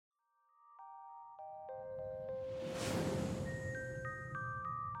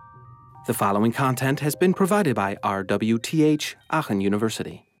The following content has been provided by RWTH Aachen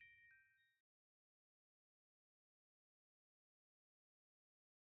University.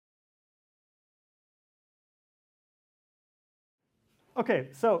 Okay,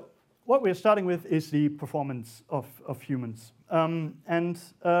 so what we're starting with is the performance of humans. You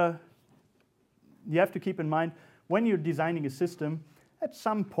have to keep in mind, when you're designing a system, at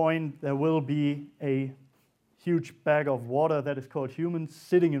some point there will be a huge bag of water that is called humans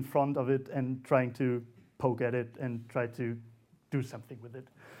sitting in front of it and trying to poke at it and try to do something with it.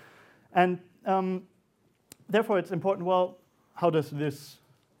 And therefore it's important, well, how does this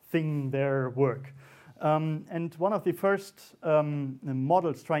thing there work? And one of the first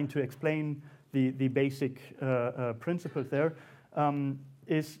models trying to explain the basic principles there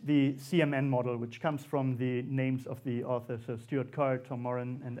is the CMN model, which comes from the names of the authors, Stuart Carr, Tom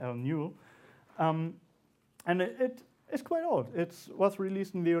Moran, and Alan Newell. And it is quite old. It was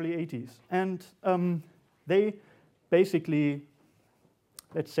released in the early 80s. And they basically,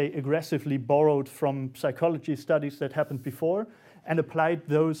 let's say, aggressively borrowed from psychology studies that happened before and applied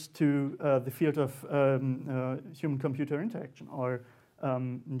those to the field of human-computer interaction, or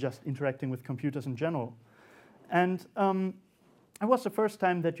just interacting with computers in general. And it was the first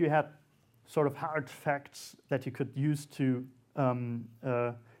time that you had sort of hard facts that you could use to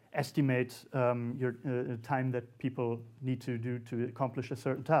estimate your time that people need to do to accomplish a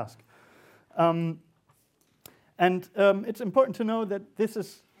certain task. It's important to know that this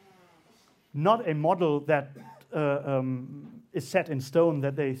is not a model that is set in stone,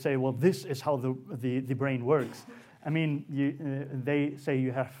 that they say, well, this is how the brain works. I mean, they say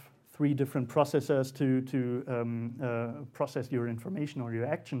you have 3 different processors to process your information or your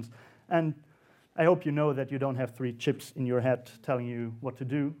actions. And I hope you know that you don't have 3 chips in your head telling you what to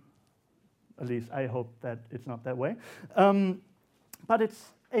do. At least I hope that it's not that way. But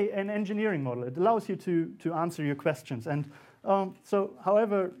it's an engineering model. It allows you to answer your questions. And so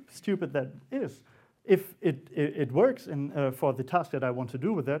however stupid that is, if it works for the task that I want to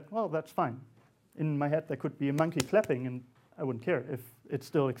do with that, well, that's fine. In my head, there could be a monkey clapping, and I wouldn't care if it's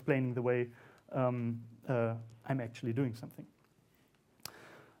still explaining the way I'm actually doing something.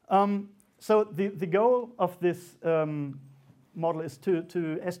 So the goal of this model is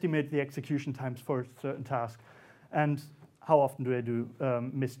to estimate the execution times for certain tasks, and how often do I do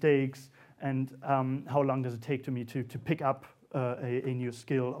mistakes, and how long does it take to me to pick up a new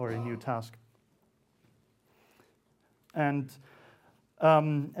skill or a new task. And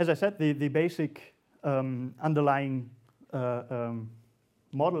as I said, the basic underlying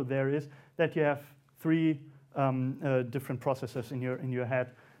model there is that you have 3 different processors in your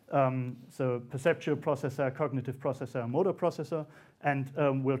head. So perceptual processor, cognitive processor, motor processor, and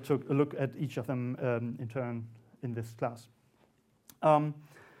we'll take a look at each of them in turn in this class. And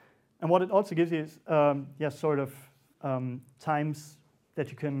what it also gives you is sort of times that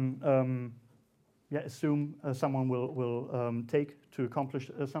you can assume someone will take to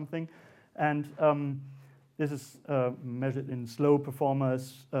accomplish something. And this is measured in slow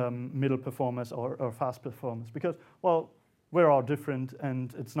performers, middle performers, or fast performers. Because, well, we're all different,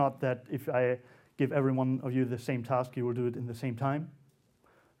 and it's not that if I give every one of you the same task, you will do it in the same time.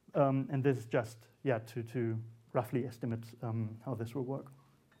 And this is just, to roughly estimate how this will work.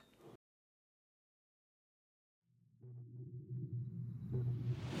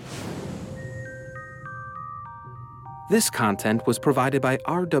 This content was provided by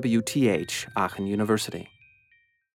RWTH Aachen University.